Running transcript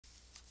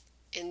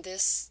In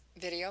this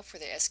video for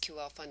the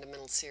SQL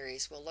Fundamental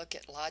Series, we'll look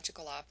at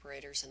logical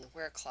operators in the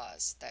where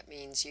clause. That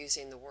means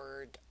using the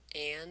word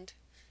and,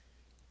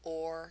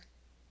 or,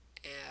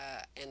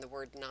 and the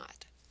word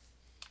not.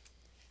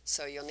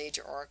 So you'll need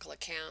your Oracle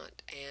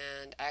account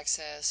and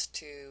access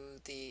to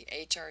the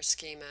HR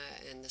schema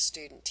and the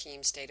student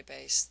teams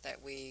database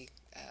that we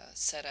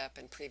set up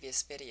in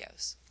previous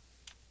videos.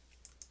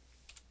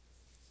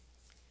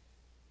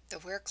 The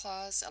where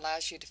clause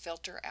allows you to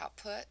filter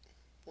output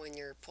when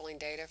you're pulling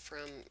data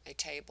from a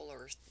table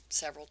or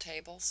several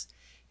tables,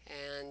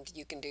 and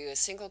you can do a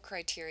single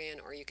criterion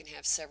or you can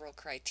have several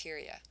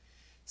criteria.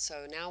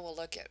 So now we'll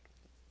look at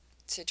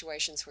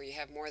situations where you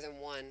have more than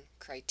one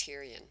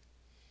criterion.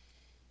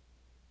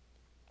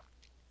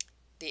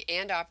 The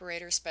AND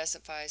operator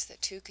specifies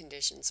that two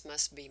conditions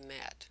must be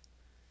met.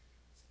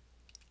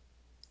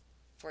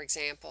 For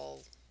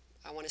example,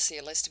 I want to see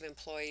a list of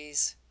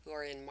employees who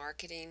are in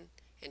marketing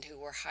and who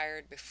were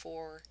hired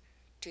before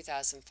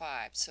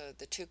 2005. So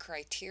the two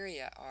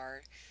criteria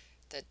are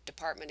that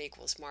department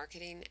equals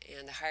marketing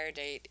and the hire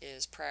date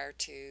is prior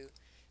to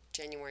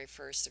January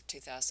 1st of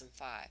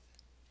 2005.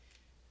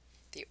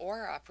 The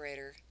OR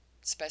operator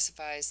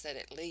specifies that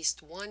at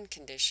least one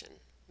condition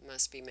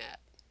must be met.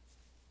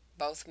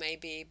 Both may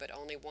be, but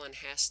only one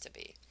has to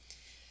be.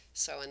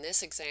 So in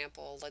this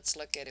example, let's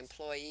look at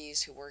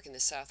employees who work in the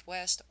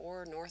Southwest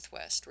or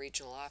Northwest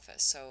regional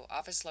office. So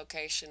office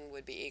location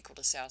would be equal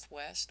to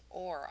Southwest,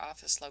 or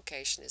office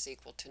location is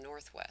equal to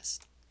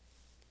Northwest.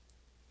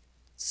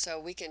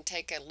 So we can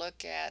take a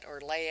look at or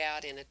lay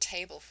out in a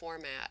table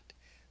format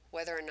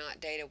whether or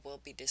not data will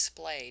be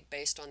displayed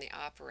based on the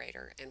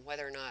operator and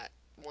whether or not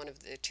one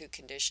of the two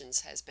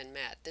conditions has been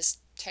met. This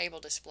table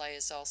display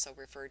is also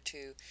referred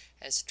to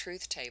as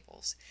truth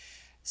tables.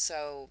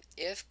 So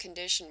if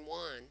condition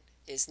 1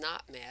 is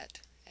not met,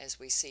 as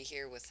we see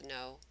here with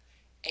no,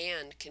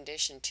 and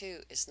condition 2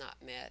 is not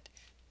met,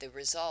 the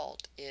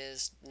result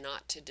is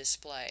not to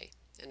display.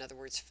 In other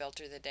words,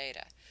 filter the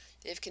data.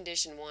 If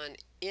condition 1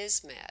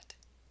 is met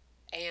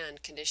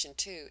and condition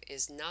 2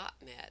 is not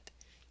met,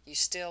 you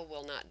still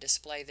will not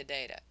display the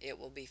data. It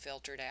will be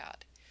filtered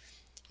out.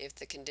 If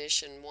the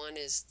condition 1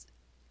 is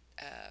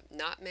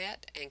not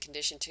met and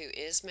condition 2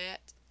 is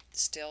met,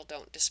 still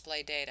don't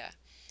display data.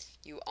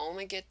 You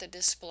only get the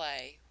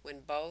display when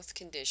both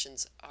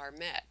conditions are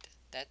met.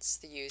 That's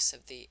the use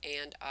of the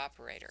AND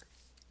operator.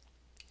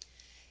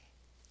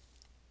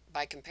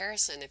 By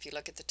comparison, if you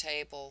look at the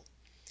table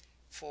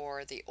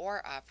for the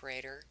OR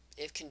operator,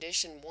 if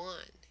condition 1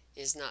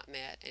 is not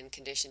met and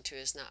condition 2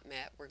 is not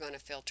met, we're going to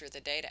filter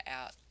the data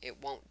out.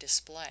 It won't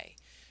display.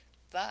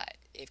 But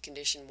if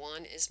condition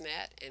 1 is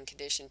met and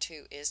condition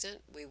 2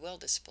 isn't, we will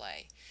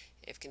display.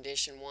 If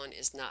condition 1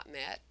 is not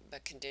met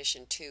but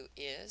condition 2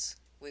 is,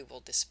 we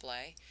will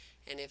display.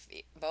 And if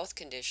both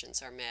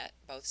conditions are met,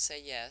 both say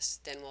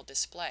yes, then we'll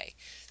display.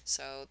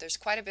 So there's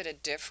quite a bit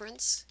of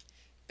difference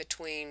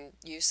between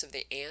use of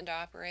the AND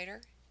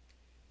operator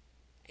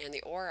and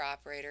the OR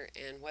operator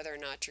and whether or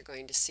not you're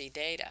going to see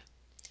data.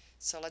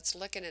 So let's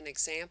look at an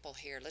example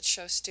here. Let's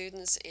show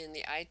students in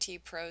the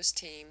IT pros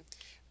team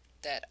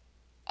that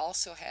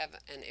also have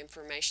an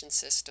information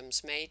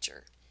systems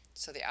major.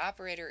 So the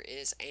operator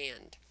is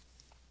AND.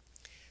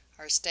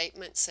 Our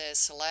statement says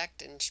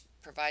select and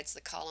provides the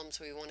columns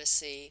we want to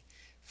see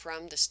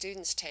from the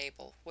students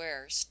table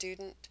where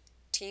student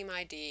team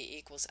ID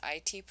equals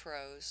IT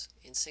pros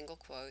in single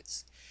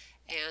quotes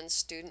and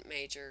student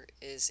major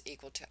is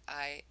equal to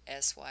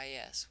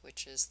ISYS,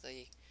 which is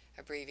the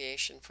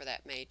abbreviation for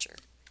that major.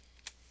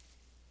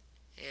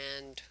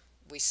 And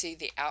we see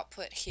the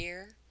output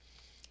here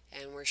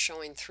and we're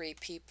showing 3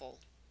 people.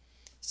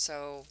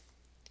 So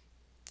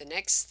the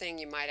next thing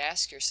you might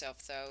ask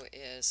yourself though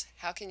is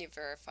how can you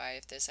verify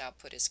if this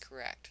output is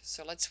correct?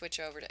 So let's switch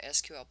over to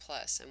SQL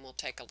Plus and we'll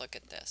take a look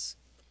at this.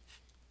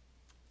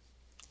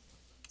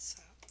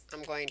 So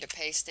I'm going to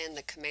paste in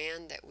the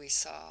command that we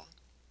saw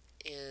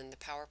in the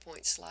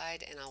PowerPoint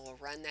slide and I will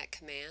run that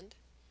command.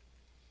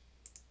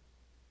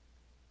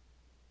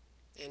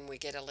 And we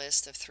get a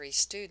list of 3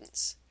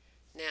 students.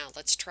 Now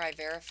let's try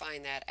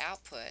verifying that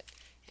output.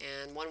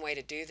 And one way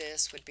to do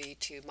this would be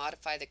to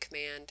modify the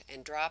command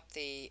and drop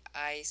the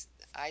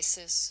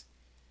ISIS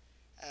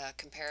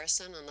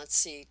comparison, and let's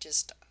see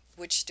just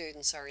which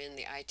students are in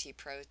the IT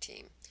Pro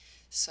team.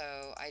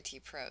 So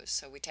IT Pros.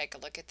 So we take a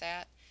look at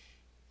that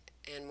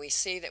and we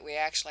see that we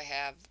actually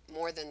have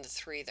more than the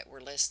 3 that were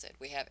listed.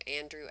 We have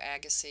Andrew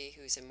Agassi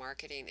who's in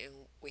marketing and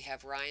we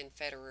have Ryan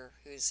Federer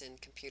who's in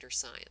computer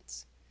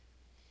science.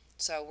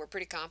 So we're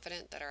pretty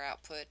confident that our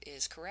output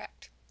is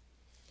correct.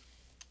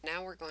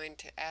 Now we're going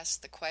to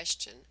ask the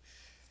question,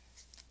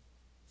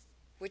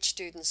 which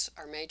students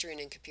are majoring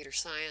in computer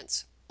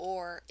science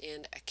or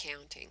in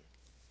accounting?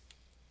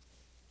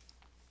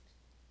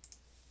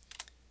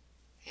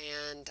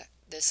 And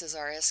this is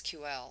our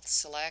SQL.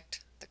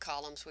 Select the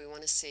columns we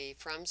want to see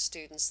from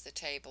students, the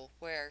table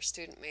where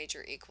student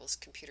major equals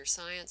computer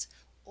science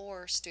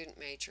or student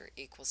major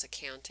equals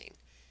accounting.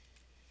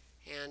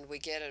 And we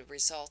get a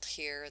result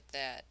here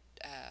that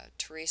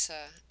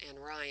Teresa and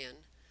Ryan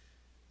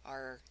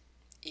are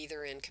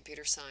either in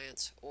computer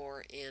science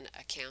or in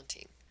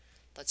accounting.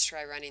 Let's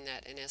try running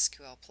that in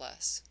SQL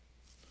Plus.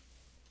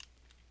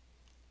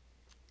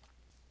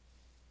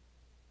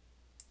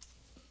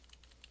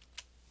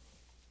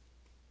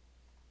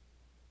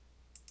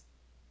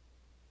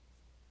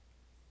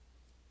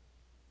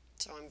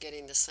 So I'm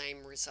getting the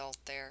same result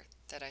there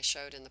that I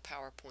showed in the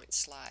PowerPoint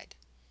slide.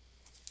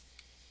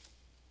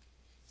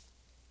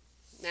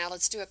 Now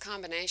let's do a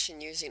combination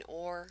using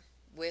or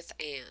with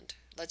and.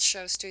 Let's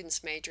show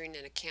students majoring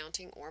in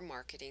accounting or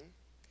marketing,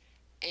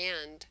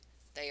 and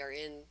they are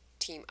in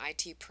Team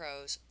IT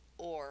Pros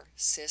or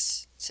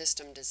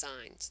System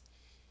Designs.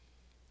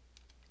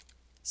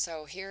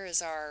 So here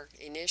is our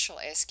initial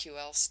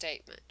SQL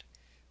statement.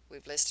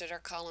 We've listed our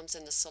columns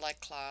in the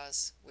select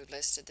clause. We've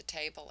listed the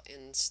table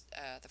in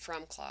the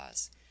from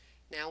clause.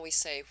 Now we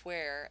say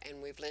where,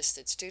 and we've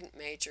listed student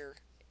major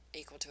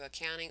equal to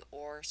accounting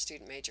or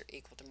student major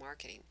equal to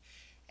marketing,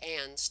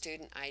 and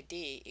student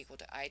ID equal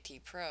to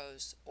IT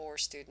pros or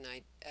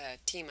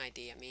team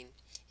ID,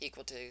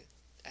 equal to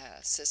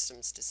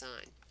systems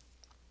design.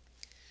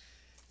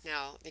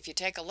 Now, if you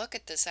take a look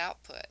at this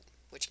output,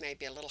 which may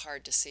be a little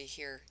hard to see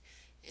here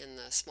in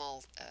the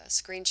small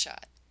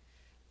screenshot,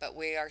 but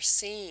we are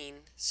seeing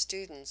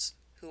students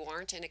who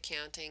aren't in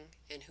accounting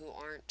and who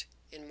aren't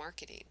in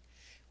marketing.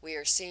 We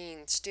are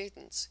seeing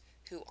students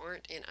who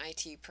aren't in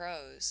IT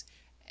pros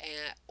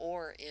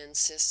or in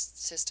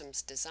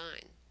systems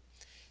design.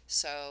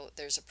 So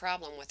there's a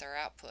problem with our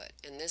output,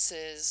 and this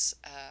is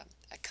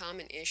a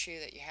common issue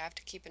that you have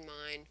to keep in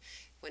mind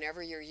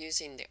whenever you're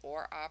using the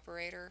OR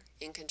operator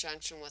in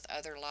conjunction with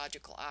other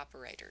logical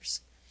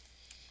operators.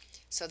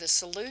 So the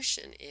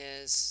solution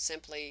is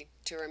simply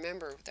to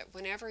remember that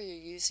whenever you're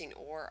using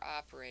OR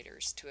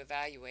operators to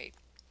evaluate,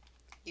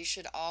 you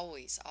should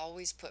always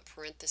put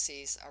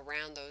parentheses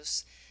around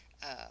those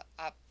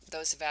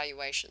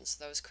evaluations,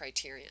 those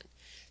criterion.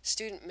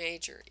 Student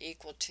major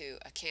equal to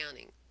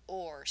accounting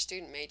or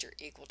student major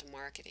equal to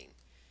marketing.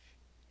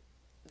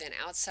 Then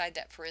outside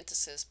that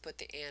parenthesis put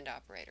the AND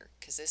operator,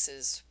 because this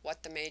is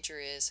what the major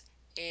is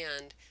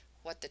and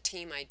what the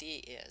team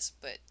ID is,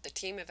 but the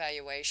team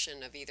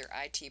evaluation of either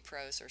IT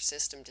pros or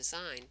system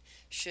design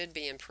should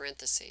be in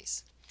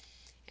parentheses.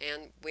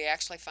 And we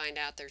actually find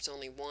out there's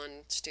only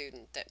one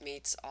student that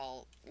meets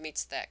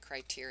that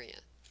criteria.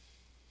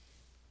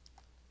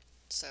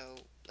 So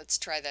let's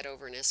try that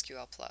over in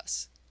SQL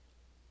Plus.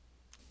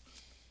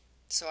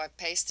 So I've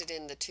pasted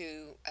in the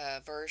two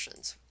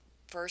versions.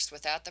 First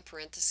without the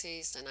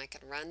parentheses, then I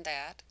can run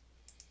that.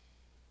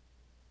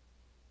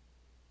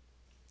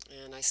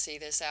 And I see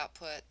this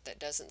output that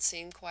doesn't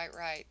seem quite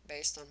right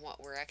based on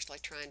what we're actually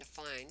trying to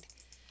find.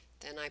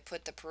 Then I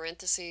put the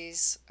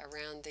parentheses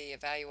around the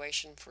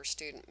evaluation for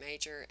student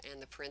major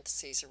and the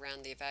parentheses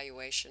around the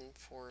evaluation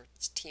for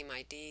team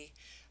ID.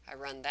 I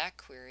run that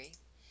query,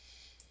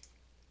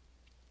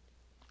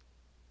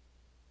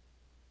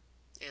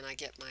 and I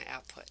get my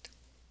output,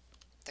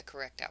 the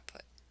correct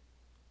output.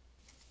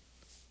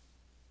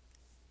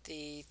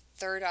 The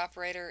third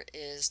operator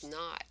is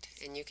not,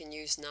 and you can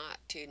use not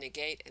to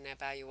negate an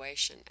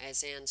evaluation,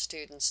 as in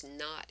students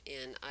not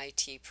in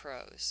IT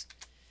pros.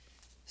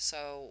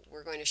 So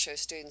we're going to show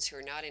students who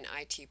are not in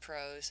IT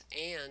pros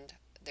and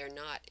they're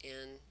not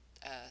in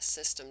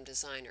system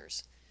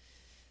designers.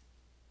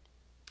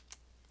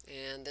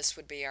 And this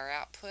would be our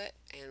output,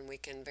 and we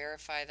can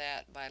verify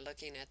that by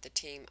looking at the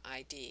team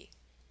ID.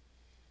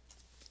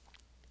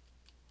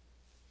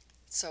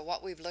 So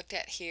what we've looked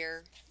at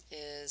here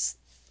is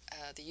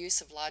the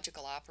use of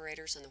logical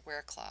operators in the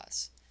where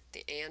clause.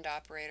 The AND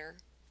operator,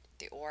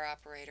 the OR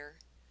operator,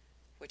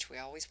 which we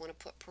always want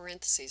to put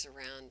parentheses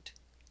around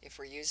if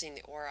we're using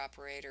the OR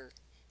operator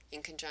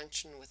in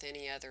conjunction with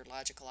any other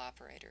logical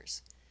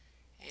operators.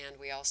 And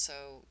we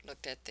also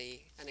looked at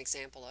an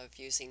example of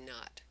using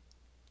not.